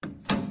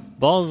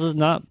Balls is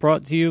not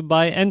brought to you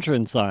by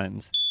entrance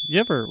signs. You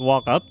ever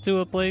walk up to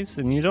a place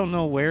and you don't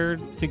know where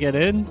to get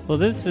in? Well,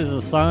 this is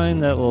a sign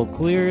that will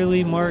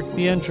clearly mark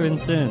the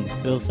entrance in.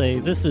 It'll say,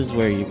 this is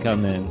where you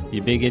come in.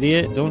 You big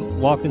idiot, don't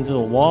walk into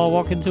a wall,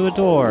 walk into a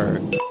door.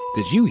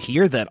 Did you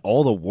hear that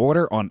all the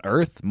water on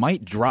Earth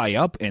might dry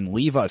up and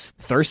leave us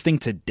thirsting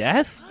to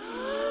death?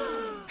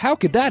 How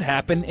could that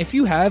happen if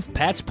you have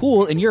Pat's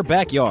Pool in your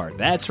backyard?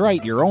 That's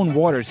right, your own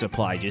water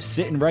supply just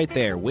sitting right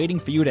there, waiting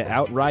for you to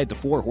outride the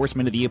 4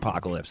 horsemen of the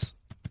apocalypse.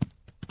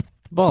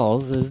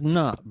 Balls is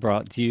not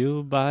brought to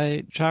you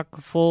by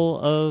chock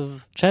full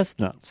of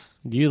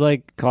chestnuts. Do you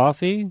like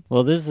coffee?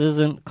 Well, this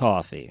isn't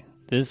coffee.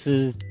 This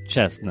is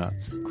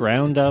chestnuts,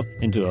 ground up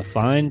into a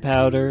fine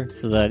powder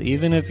so that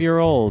even if you're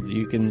old,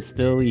 you can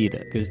still eat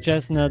it. Because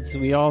chestnuts,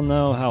 we all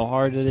know how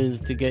hard it is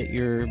to get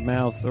your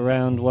mouth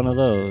around one of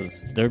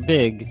those. They're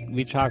big.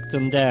 We chopped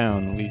them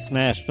down. We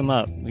smashed them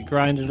up. We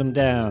grinded them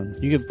down.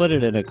 You could put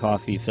it in a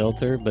coffee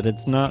filter, but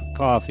it's not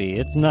coffee.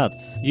 It's nuts.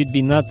 You'd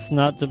be nuts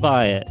not to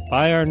buy it.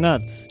 Buy our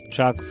nuts,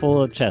 chock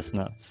full of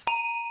chestnuts.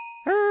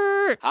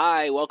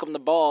 Hi, welcome to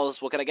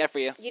Balls. What can I get for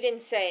you? You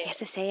didn't say it. He has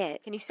to say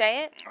it. Can you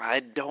say it? I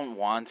don't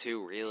want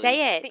to, really.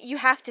 Say it. You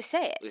have to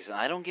say it. Listen,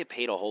 I don't get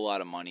paid a whole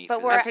lot of money. But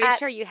for we're I'm this. pretty at-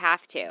 sure you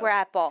have to. We're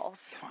at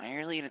Balls. Why are you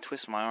really going to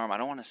twist my arm? I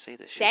don't want to say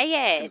this shit. Say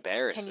it. It's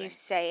embarrassing. Can you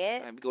say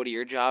it? I go to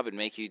your job and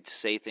make you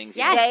say things.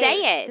 Yeah,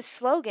 say it. The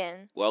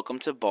slogan. Welcome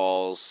to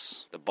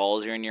Balls. The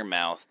balls are in your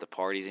mouth. The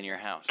party's in your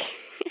house.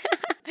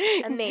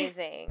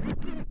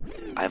 Amazing.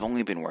 I've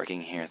only been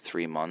working here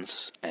 3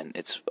 months, and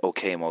it's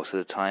okay most of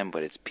the time,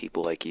 but it's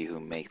people like you who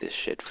make this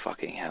shit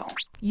fucking hell.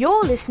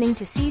 You're listening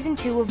to Season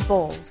 2 of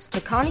Balls,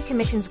 the Carney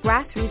Commission's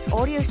grassroots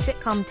audio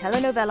sitcom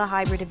telenovela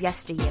hybrid of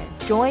yesteryear.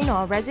 Join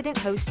our resident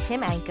host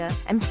Tim Anker,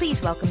 and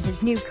please welcome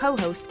his new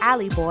co-host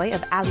Ally Boy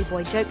of Ally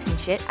Boy Jokes and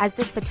Shit, as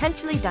this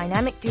potentially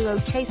dynamic duo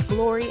chase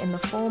glory in the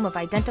form of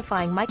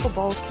identifying Michael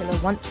Ball's killer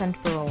once and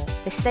for all.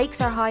 The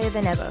stakes are higher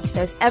than ever.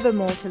 There's ever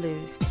more to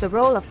lose. So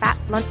roll a fat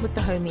blunt with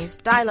the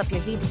homies, dial up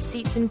your heated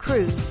seats and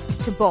cruise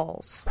to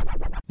Balls.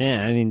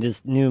 Yeah, I mean,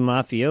 this new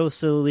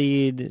mafioso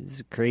lead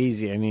is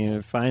crazy. I mean,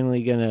 we're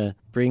finally gonna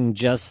bring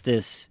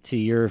justice to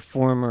your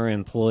former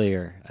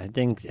employer. I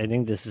think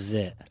this is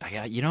it.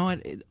 You know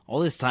what? All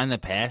this time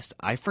that passed,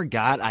 I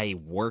forgot I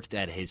worked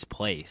at his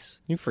place.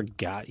 You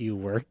forgot you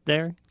worked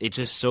there? It's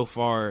just so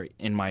far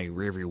in my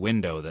rearview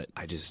window that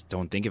I just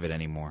don't think of it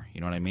anymore.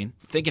 You know what I mean?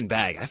 Thinking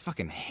back, I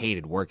fucking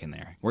hated working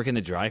there. Working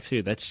the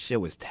drive-thru, that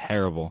shit was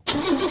terrible.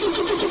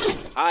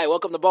 Hi,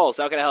 welcome to Balls.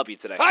 How can I help you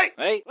today?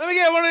 Hey, let me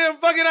get one of them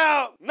fucking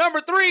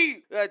number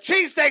 3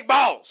 cheesesteak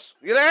balls.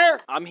 You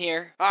there? I'm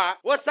here. All right.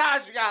 What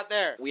size you got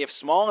there? We have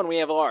small and we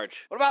have large.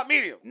 What about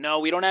medium? No,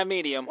 we don't have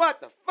medium.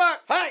 What the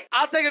fuck? Hey,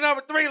 I'll take a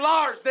number 3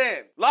 large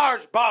then.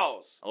 Large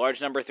balls. A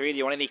large number 3. Do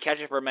you want any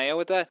ketchup or mayo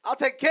with that? I'll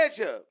take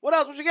ketchup. What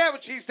else would you get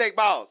with cheesesteak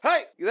balls?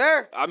 Hey, you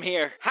there? I'm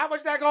here. How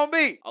much that gonna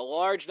be? A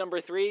large number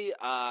 3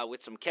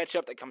 with some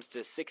ketchup that comes to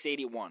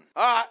 $6.81. All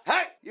right.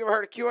 Hey, you ever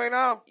heard of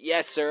QAnon?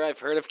 Yes, sir. I've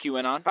heard of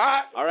QAnon. All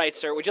right. All right,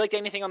 sir. Would you like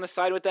anything on the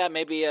side with that?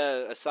 Maybe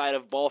a side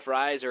of ball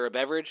fries or a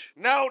beverage?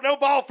 No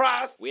ball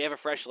fries. We have a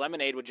fresh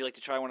lemonade. Would you like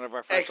to try one of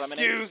our fresh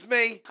lemonades? Excuse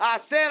me. I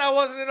said I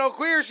wasn't in no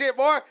queer shit,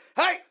 boy.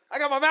 Hey, I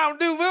got my Mountain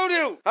Dew voodoo.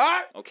 All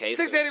right? Okay.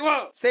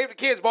 $6.81. Save the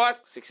kids, boys.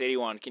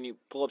 $6.81. Can you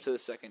pull up to the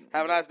second?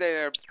 Have a nice day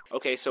there.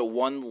 Okay, so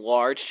 1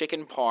 large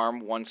chicken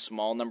parm, 1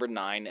 small number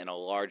 9, and a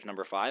large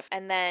number 5.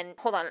 And then,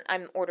 hold on,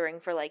 I'm ordering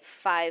for like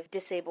 5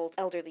 disabled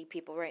elderly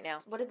people right now.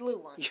 What did Lou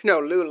want? You know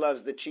Lou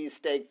loves the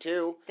cheesesteak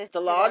too. The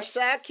large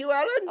sack, you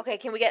Ellen? Okay,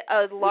 can we get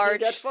a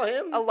large... That's for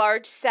him? A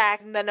large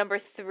sack, the number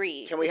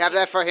 3. Can we have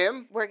that for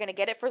him? We're gonna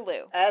get it for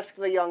Lou. Ask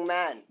the young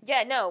man.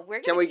 Yeah, no, we're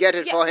gonna... Can we get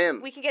it for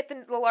him? We can get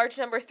the large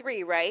number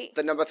 3, right?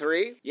 The number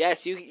 3?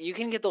 Yes, you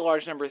can get the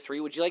large number 3.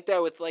 Would you like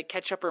that with like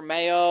ketchup or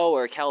mayo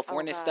or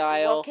California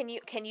style? Well,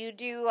 can you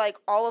do like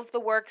all of the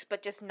works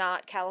but just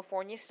not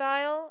California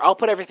style? I'll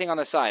put everything on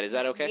the side. Is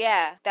that okay?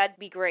 Yeah, that'd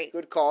be great.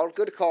 Good call.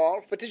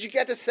 But did you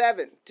get the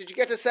 7?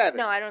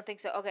 No, I don't think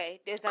so.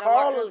 Okay, is that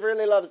Carl a large?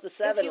 really loves the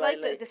 7 Does he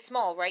lately. like the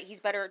small, right? He's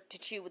better to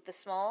chew with the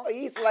small?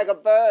 He eats like a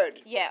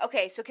bird. Yeah,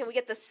 okay, so can we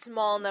get the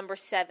small number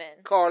 7?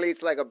 Carl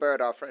eats like a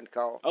bird, our friend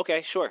Carl.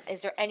 Okay, sure.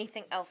 Is there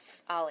anything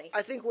else, Ollie?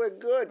 I think we're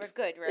good. We're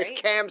good, right?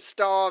 If Cam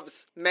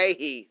starves, may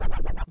he.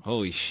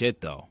 Holy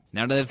shit, though.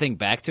 Now that I think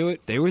back to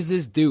it, there was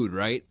this dude,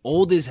 right?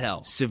 Old as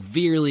hell.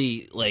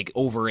 Severely,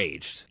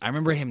 overaged. I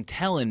remember him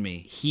telling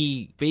me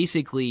he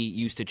basically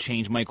used to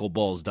change Michael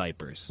Ball's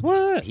diapers.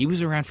 What? He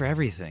was around for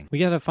everything. We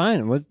gotta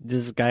find him. What,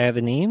 does this guy have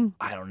a name?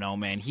 I don't know,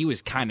 man. He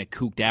was kind of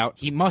cooked out.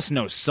 He must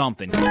know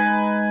something.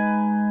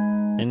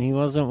 And he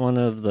wasn't one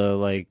of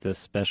the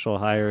special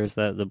hires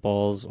that the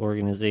Balls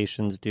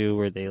organizations do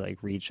where they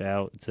reach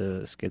out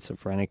to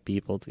schizophrenic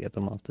people to get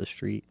them off the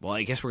street. Well,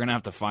 I guess we're gonna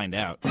have to find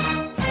out.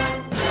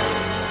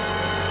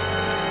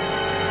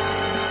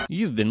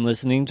 You've been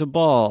listening to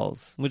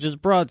Balls, which is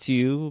brought to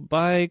you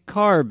by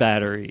car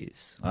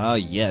batteries. Ah,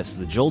 yes,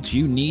 the jolt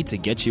you need to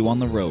get you on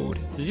the road.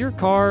 Does your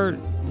car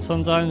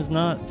sometimes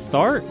not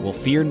start? Well,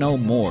 fear no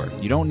more.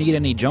 You don't need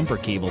any jumper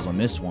cables on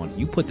this one.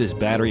 You put this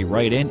battery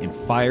right in and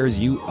fires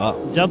you up.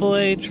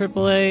 AA,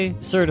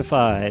 AAA,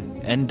 certified.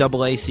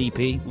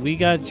 NAACP? We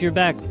got your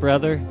back,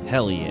 brother.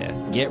 Hell yeah.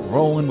 Get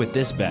rolling with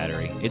this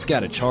battery. It's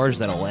got a charge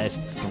that'll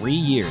last 3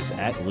 years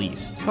at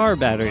least. Car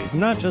batteries,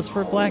 not just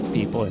for black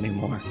people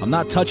anymore. I'm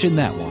not touching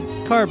that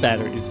one. Car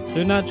batteries,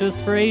 they're not just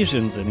for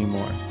Asians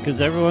anymore, because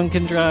everyone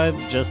can drive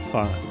just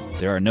fine.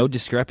 There are no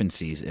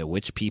discrepancies at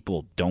which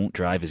people don't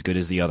drive as good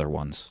as the other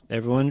ones.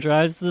 Everyone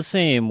drives the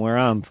same where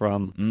I'm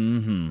from.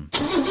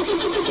 Mm-hmm.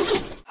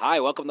 Hi,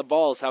 welcome to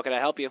Balls. How can I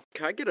help you?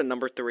 Can I get a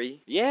number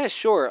 3? Yeah,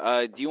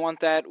 sure. Do you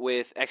want that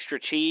with extra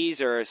cheese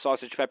or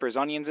sausage, peppers,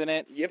 onions in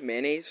it? You have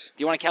mayonnaise?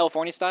 Do you want a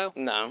California style?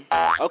 No.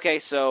 Okay,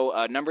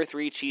 so number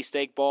 3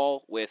 cheesesteak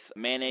ball with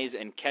mayonnaise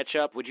and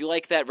ketchup. Would you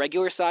like that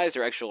regular size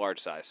or extra large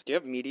size? Do you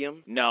have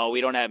medium? No,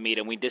 we don't have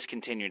medium. We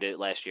discontinued it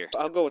last year.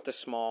 I'll go with the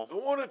small. I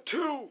want a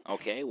 2.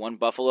 Okay, 1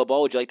 buffalo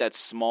ball. Would you like that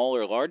small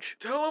or large?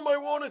 Tell him I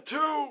want a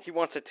 2. He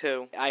wants a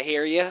 2. I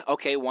hear you.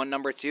 Okay, 1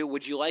 number 2.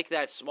 Would you like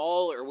that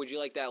small or would you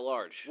like that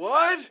large?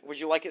 What? Would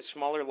you like it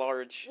small or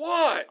large?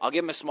 What? I'll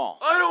give him a small.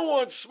 I don't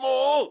want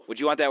small. Would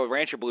you want that with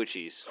ranch or blue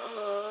cheese?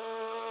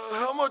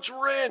 How much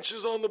ranch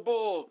is on the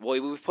ball?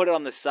 Well, we put it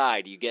on the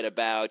side. You get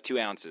about 2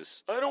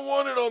 ounces. I don't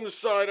want it on the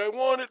side. I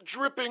want it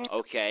dripping.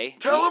 Okay.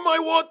 Tell him I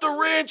want the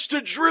ranch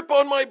to drip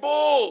on my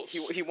balls.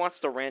 He wants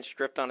the ranch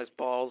dripped on his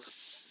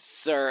balls.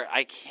 Sir,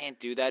 I can't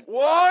do that.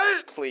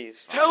 What? Please.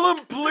 Tell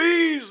him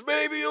please.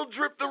 Maybe he'll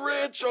drip the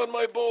ranch on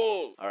my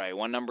balls. All right,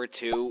 1 number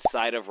 2,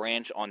 side of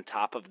ranch on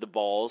top of the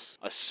balls,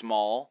 a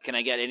small. Can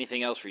I get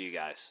anything else for you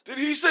guys? Did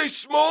he say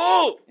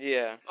small?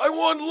 Yeah. I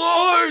want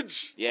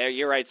large. Yeah,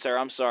 you're right, sir.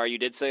 I'm sorry. You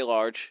did say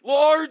large.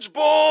 Large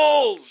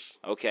balls.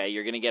 Okay,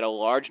 you're going to get a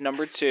large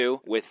number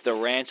 2 with the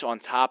ranch on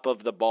top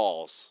of the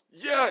balls.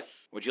 Yes.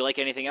 Would you like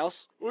anything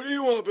else? What do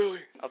you want, Billy?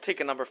 I'll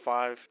take a number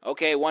 5.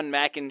 Okay, 1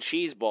 mac and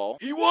cheese ball.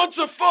 He wants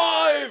a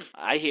 5.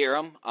 I hear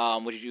him.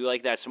 Would you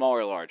like that small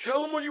or large?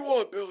 Tell him what you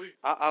want, Billy.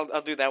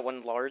 I'll do that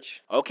 1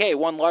 large. Okay,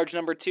 1 large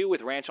number 2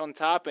 with ranch on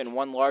top and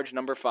 1 large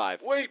number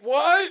 5. Wait,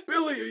 what?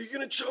 Billy, are you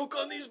gonna choke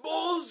on these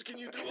balls? Can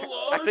you do a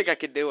large? I think I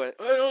could do it.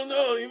 I don't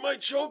know. You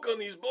might choke on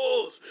these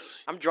balls, Billy.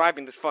 I'm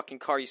driving this fucking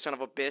car, you son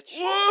of a bitch.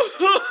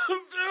 Whoa,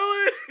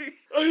 Billy!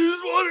 I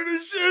just wanted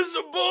to share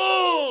some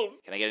balls.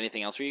 Can I get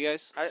anything else for you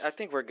guys? I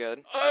think we're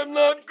good. I'm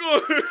not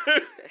good.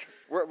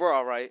 We're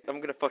all right. I'm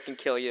gonna fucking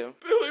kill you.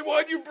 Billy,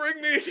 why'd you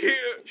bring me here?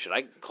 Should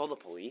I call the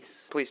police?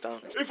 Please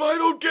don't. If I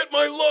don't get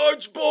my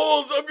large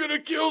balls, I'm gonna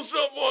kill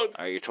someone. All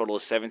right, your total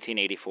is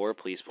 $17.84.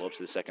 Please pull up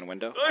to the second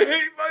window. I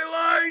hate my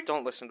life.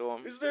 Don't listen to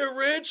him. Is there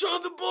ranch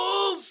on the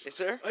balls? Is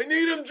there? I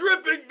need him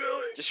dripping,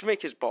 Billy. Just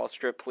make his balls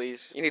drip,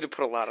 please. You need to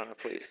put a lot on it,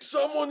 please.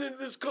 Someone in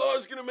this car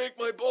is gonna make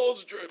my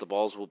balls drip. The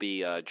balls will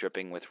be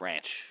dripping with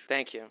ranch.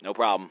 Thank you. No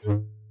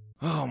problem.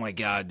 Oh my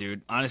god,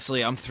 dude.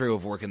 Honestly, I'm through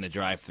of working the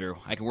drive-thru.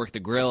 I can work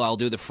the grill, I'll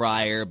do the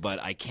fryer, but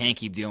I can't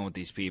keep dealing with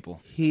these people.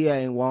 He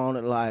ain't want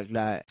it like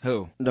that.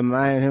 Who? The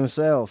man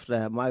himself,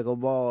 that Michael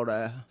Ball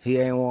there. He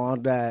ain't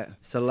want that.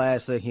 It's the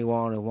last thing he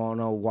wanted.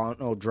 Want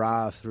no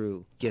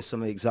drive-thru. Get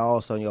some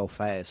exhaust on your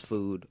fast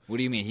food. What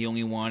do you mean? He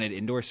only wanted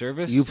indoor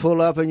service? You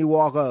pull up and you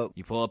walk up.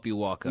 You pull up, you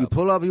walk up. You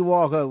pull up, you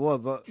walk up.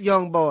 What, but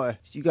young boy,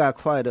 you got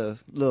quite a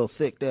little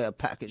thick there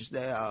package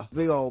there.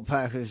 Big old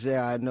package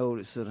there. I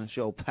noticed in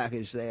your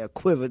package there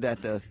quivered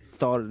at the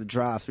thought of the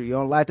drive-thru. You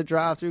don't like the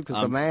drive-thru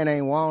because the man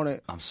ain't want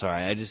it. I'm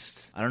sorry, I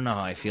don't know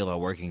how I feel about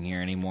working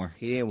here anymore.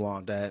 He didn't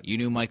want that. You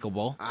knew Michael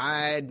Ball?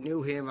 I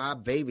knew him. I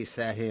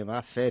babysat him.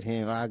 I fed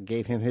him. I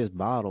gave him his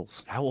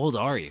bottles. How old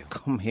are you?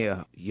 Come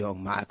here,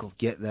 young Michael.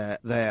 Get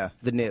that. There.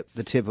 The nip.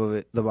 The tip of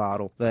it. The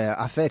bottle. There.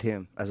 I fed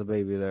him as a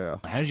baby there.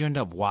 How did you end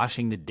up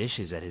washing the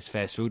dishes at his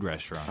fast food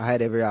restaurant? I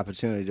had every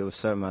opportunity to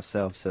assert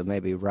myself to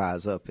maybe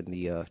rise up in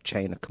the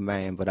chain of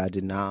command, but I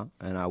did not,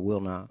 and I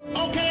will not.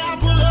 Okay, I'll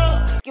pull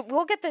up.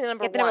 We'll get the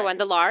number Get the one. number 1,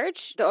 the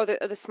large, or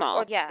the small.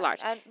 Or, yeah, large.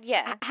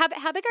 Yeah.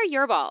 How big are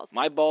your balls?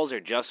 My balls are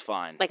just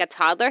fine. Like a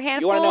toddler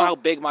handful? You want to know how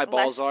big my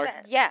balls are?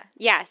 Yeah.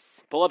 Yes.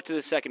 Pull up to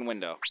the second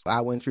window.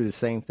 I went through the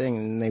same thing,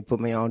 and they put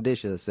me on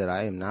dishes. I said,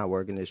 I am not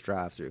working this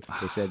drive-thru.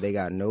 They said they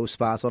got no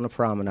spots on the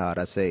promenade.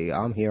 I say,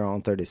 I'm here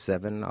on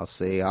 37. I'll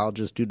say, I'll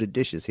just do the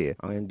dishes here.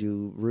 I'm going to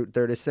do Route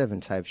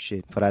 37 type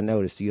shit. But I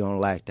noticed you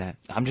don't like that.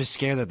 I'm just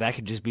scared that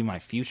could just be my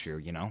future,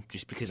 you know?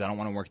 Just because I don't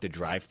want to work the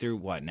drive-thru,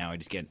 what, now I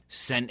just get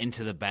sent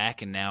into the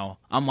back, and now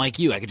I'm like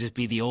you. I could just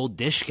be the old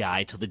dish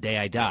guy till the day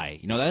I die.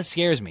 You know, that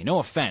scares me. No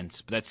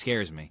offense, but that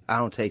scares me. I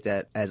don't take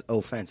that as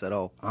offense at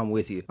all. I'm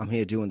with you. I'm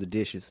here doing the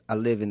dishes.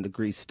 I live in the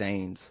grease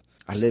stains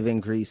I live in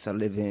Greece. I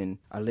live in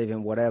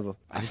whatever.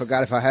 I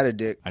forgot if I had a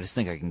dick. I just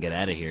think I can get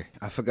out of here.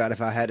 I forgot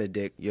if I had a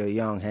dick. You're a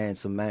young,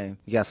 handsome man.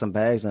 You got some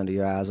bags under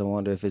your eyes. I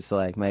wonder if it's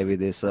like maybe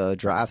this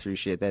drive-through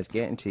shit that's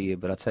getting to you.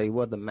 But I'll tell you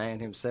what, the man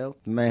himself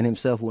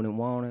wouldn't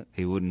want it.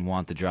 He wouldn't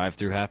want the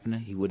drive-through happening?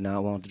 He would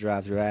not want the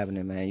drive-through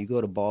happening, man. You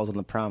go to Balls on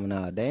the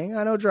Promenade. They ain't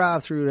got no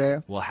drive-through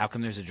there. Well, how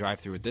come there's a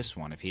drive-through with this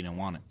one if he didn't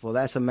want it? Well,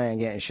 that's a man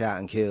getting shot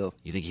and killed.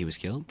 You think he was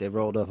killed? They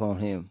rolled up on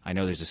him. I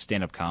know there's a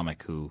stand-up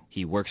comic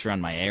he works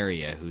around my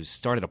area who's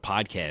started a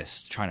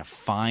podcast trying to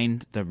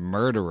find the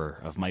murderer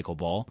of Michael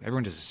Ball.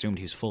 Everyone just assumed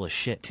he was full of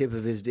shit. Tip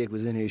of his dick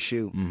was in his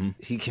shoe. Mm-hmm.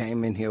 He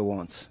came in here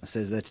once. I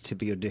says, "That's the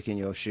tip of your dick in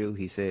your shoe?"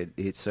 He said,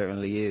 "It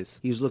certainly is."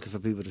 He was looking for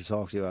people to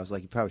talk to. I was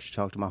like, "You probably should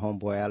talk to my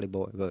homeboy Alley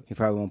Boy, but he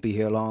probably won't be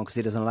here long because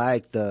he doesn't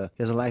like the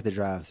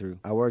drive-through."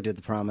 I worked at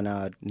the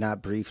Promenade,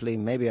 not briefly.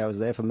 Maybe I was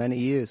there for many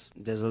years.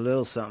 There's a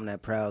little something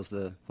that prowls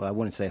I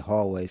wouldn't say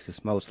hallways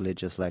because mostly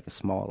just like a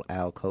small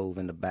alcove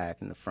in the back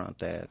and the front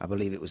there. I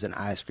believe it was an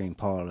ice cream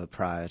parlor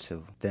prior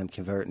to them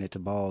converting it to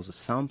Balls or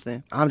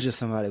something. I'm just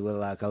somebody with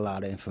like a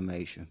lot of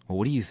information. Well,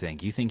 what do you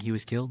think? You think he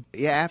was killed?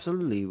 Yeah,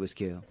 absolutely he was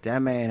killed.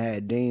 That man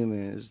had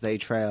demons. They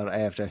trailed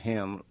after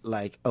him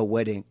like a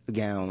wedding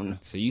gown.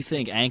 So you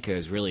think Anka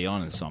is really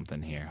on to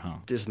something here, huh?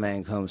 This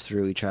man comes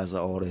through. He tries to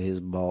order his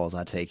balls.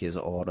 I take his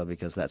order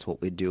because that's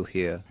what we do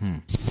here.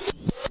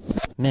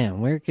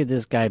 Man, where could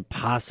this guy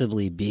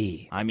possibly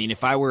be? I mean,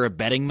 if I were a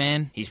betting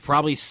man, he's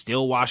probably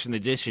still washing the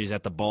dishes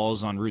at the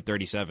Balls on Route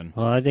 37.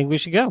 Well, I think we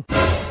should go.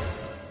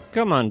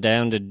 Come on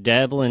down to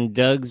Dabbling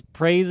Doug's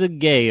Pray the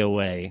Gay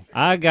Away.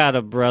 I got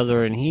a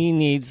brother and he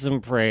needs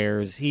some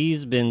prayers.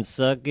 He's been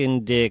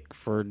sucking dick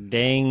for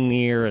dang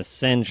near a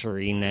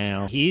century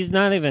now. He's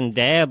not even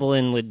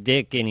dabbling with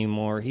dick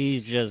anymore.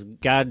 He's just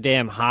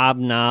goddamn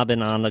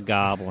hobnobbing on the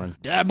goblin.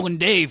 Dabbling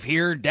Dave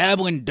here,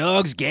 Dabbling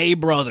Doug's gay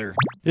brother.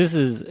 This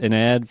is an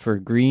ad for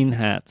Green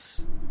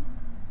Hats.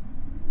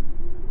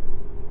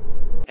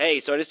 Hey,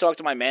 so I just talked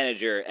to my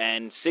manager,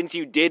 and since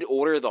you did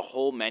order the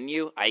whole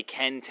menu, I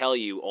can tell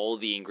you all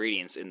the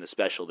ingredients in the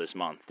special this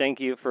month. Thank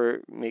you for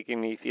making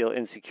me feel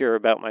insecure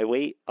about my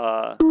weight.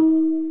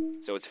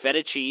 So it's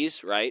feta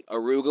cheese, right?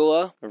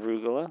 Arugula,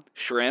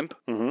 shrimp,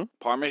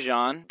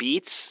 Parmesan,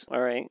 beets,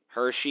 all right.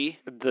 Hershey.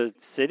 The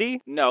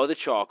city? No, the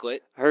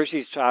chocolate.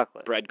 Hershey's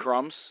chocolate.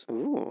 Breadcrumbs.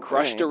 Ooh,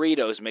 Crushed right.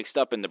 Doritos mixed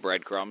up in the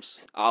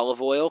breadcrumbs.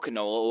 Olive oil,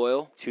 canola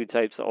oil. 2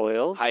 types of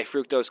oils. High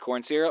fructose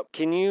corn syrup.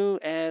 Can you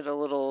add a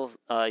little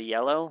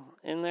yellow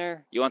in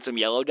there? You want some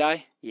yellow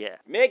dye? Yeah.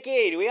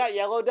 Mickey, do we got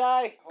yellow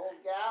dye? Whole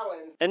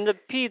gallon. And the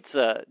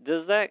pizza,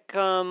 does that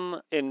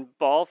come in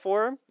ball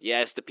form?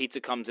 Yes, the pizza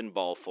comes in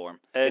ball form.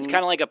 And It's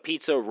kind of like a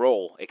pizza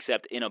roll,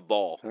 except in a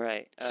ball.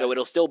 right. So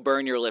it'll still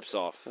burn your lips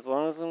off. As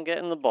long as I'm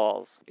getting the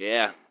balls.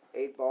 Yeah.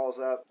 8 balls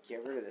up.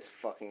 Get rid of this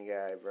fucking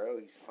guy, bro.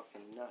 He's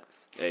fucking nuts.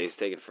 Yeah, he's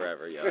taking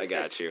forever. Yo, I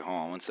got you. Hold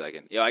on 1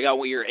 second. Yo, I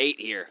got your 8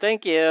 here.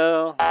 Thank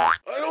you. I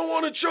don't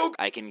want to choke.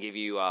 I can give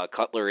you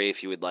cutlery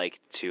if you would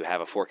like to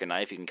have a fork and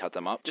knife. You can cut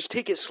them up. Just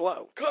take it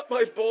slow. Cut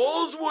my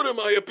balls? What am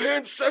I, a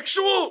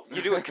pansexual?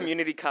 You do a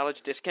community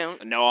college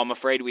discount? No, I'm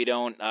afraid we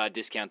don't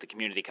discount the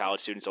community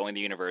college students, only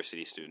the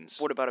university students.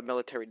 What about a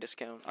military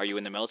discount? Are you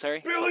in the military?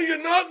 Billy, you're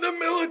not in the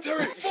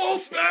military.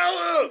 False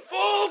valor.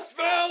 False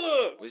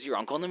valor. Was your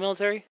uncle in the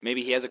military?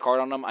 Maybe he has a card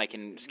on him. I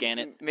can scan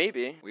it.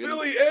 Maybe.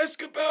 Billy,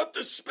 ask about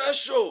the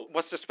special.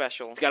 What's the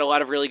special? It's got a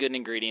lot of really good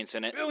ingredients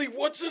in it. Billy,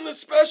 what's in the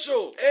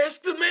special?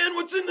 Ask the man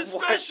what's in the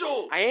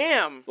special. I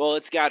am. Well,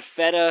 it's got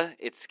feta.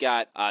 It's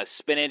got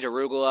spinach,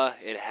 arugula.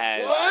 It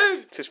has... What?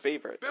 It's his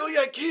favorite. Billy,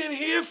 I can't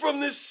hear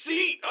from this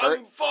seat.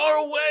 I'm far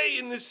away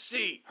in this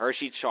seat.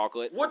 Hershey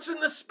chocolate. What's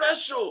in the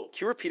special?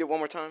 Can you repeat it one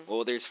more time?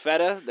 Well, there's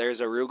feta. There's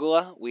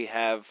arugula. We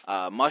have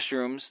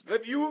mushrooms.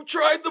 Have you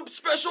tried the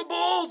special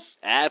balls?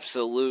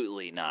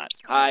 Absolutely not.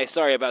 Hi,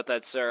 sorry about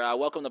that, sir.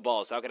 Welcome to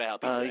Balls. How can I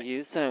help you today?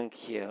 You sound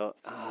cute. All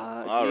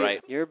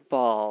right. Your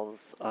balls.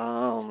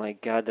 Oh my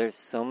god, there's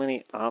so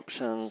many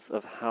options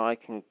of how I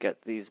can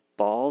get these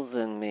balls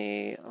in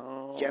me.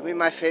 Oh. Get me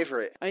my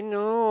favorite. I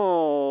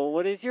know.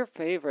 What is your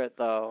favorite,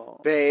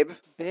 though? Babe.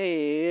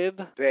 Babe.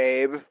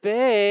 Babe.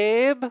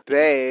 Babe.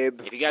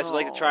 Babe. If you guys would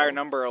like to try our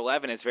number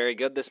 11, it's very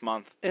good this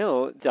month.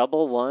 Ew,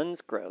 double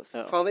ones? Gross.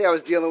 Oh. If only I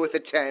was dealing with a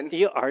 10.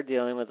 You are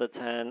dealing with a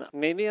 10.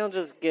 Maybe I'll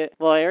just get...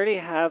 Well, I already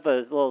have a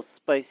little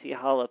spicy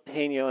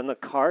jalapeno in the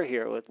car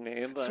here with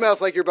me, but...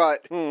 Smells like your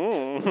butt.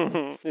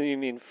 You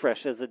mean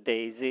fresh as a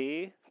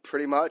daisy?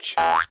 Pretty much.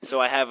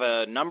 So I have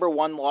a number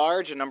 1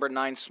 large, a number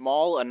 9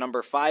 small, a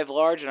number 5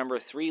 large, a number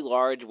 3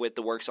 large with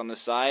the works on the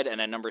side,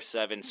 and a number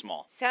 7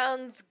 small.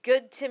 Sounds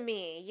good to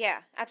me. Yeah,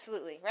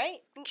 absolutely. Right?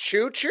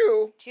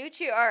 Choo-choo.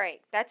 Choo-choo. All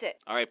right, that's it.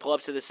 All right, pull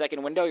up to the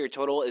second window. Your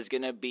total is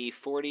going to be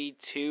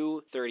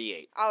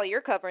 $42.38. Ollie,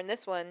 you're covering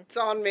this one. It's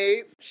on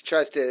me. She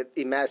tries to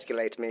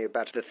emasculate me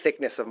about the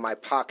thickness of my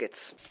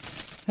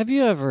pockets. Have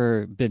you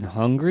ever been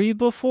hungry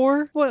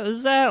before? What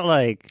is that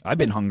like? I've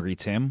been hungry,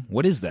 Tim.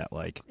 What is that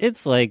like?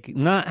 It's like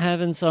not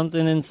having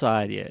something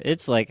inside you.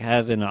 It's like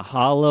having a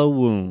hollow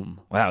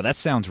womb. Wow, that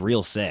sounds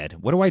real sad.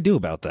 What do I do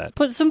about that?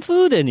 Put some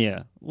food in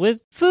you.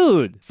 With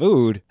food.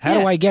 Food? How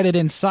Yeah. do I get it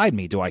inside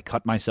me? Do I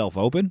cut myself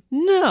open?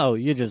 No,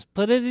 you just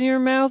put it in your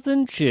mouth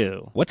and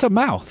chew. What's a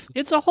mouth?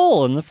 It's a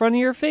hole in the front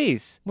of your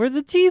face, where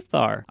the teeth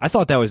are. I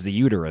thought that was the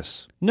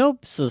uterus.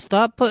 Nope, so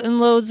stop putting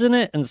loads in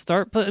it and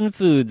start putting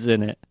foods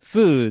in it.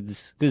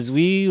 Foods, because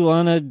we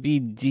want to be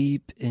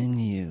deep in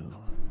you.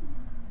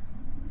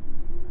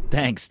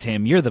 Thanks,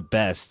 Tim. You're the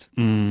best.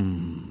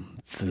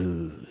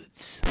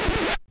 Foods.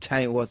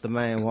 Tain't what the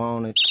man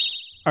wanted.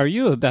 Are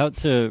you about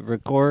to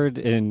record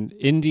an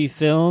indie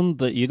film,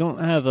 but you don't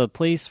have a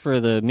place for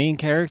the main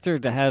character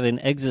to have an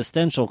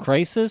existential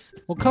crisis?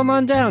 Well, come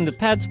on down to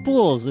Pat's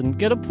Pools and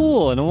get a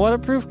pool and a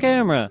waterproof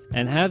camera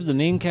and have the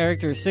main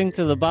character sink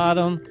to the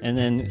bottom and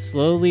then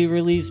slowly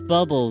release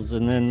bubbles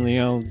and then,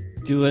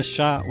 do a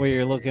shot where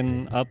you're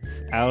looking up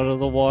out of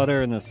the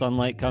water and the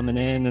sunlight coming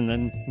in, and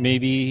then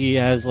maybe he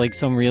has like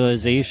some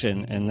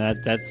realization, and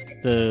that's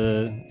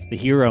the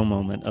hero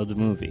moment of the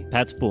movie.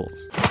 Pat's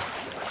Pools.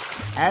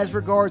 As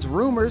regards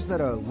rumors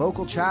that a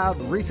local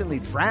child recently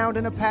drowned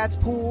in a Pat's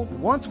pool,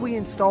 once we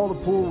install the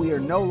pool, we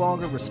are no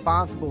longer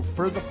responsible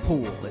for the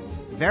pool. It's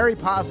very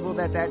possible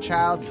that that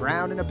child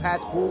drowned in a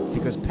Pat's pool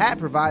because Pat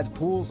provides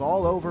pools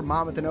all over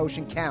Monmouth and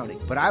Ocean County.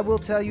 But I will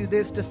tell you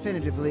this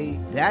definitively,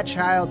 that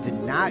child did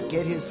not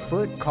get his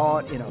foot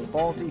caught in a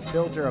faulty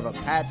filter of a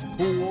Pat's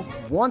pool.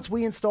 Once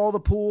we install the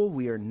pool,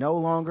 we are no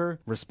longer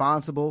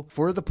responsible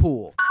for the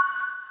pool.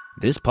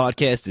 This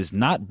podcast is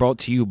not brought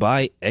to you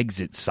by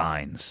exit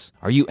signs.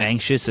 Are you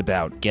anxious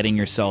about getting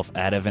yourself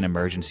out of an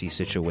emergency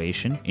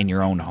situation in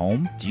your own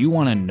home? Do you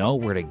want to know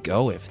where to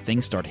go if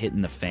things start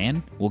hitting the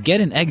fan? Well,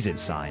 get an exit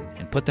sign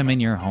and put them in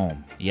your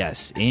home.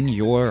 Yes, in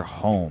your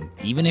home.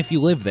 Even if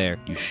you live there,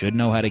 you should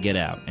know how to get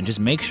out. And just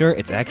make sure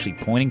it's actually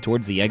pointing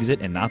towards the exit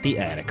and not the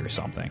attic or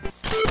something.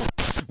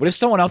 What if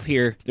someone up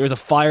here, there was a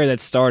fire that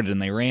started and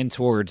they ran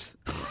towards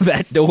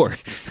that door?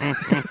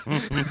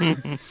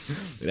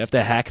 They'd have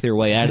to hack their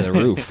way out of the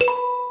roof.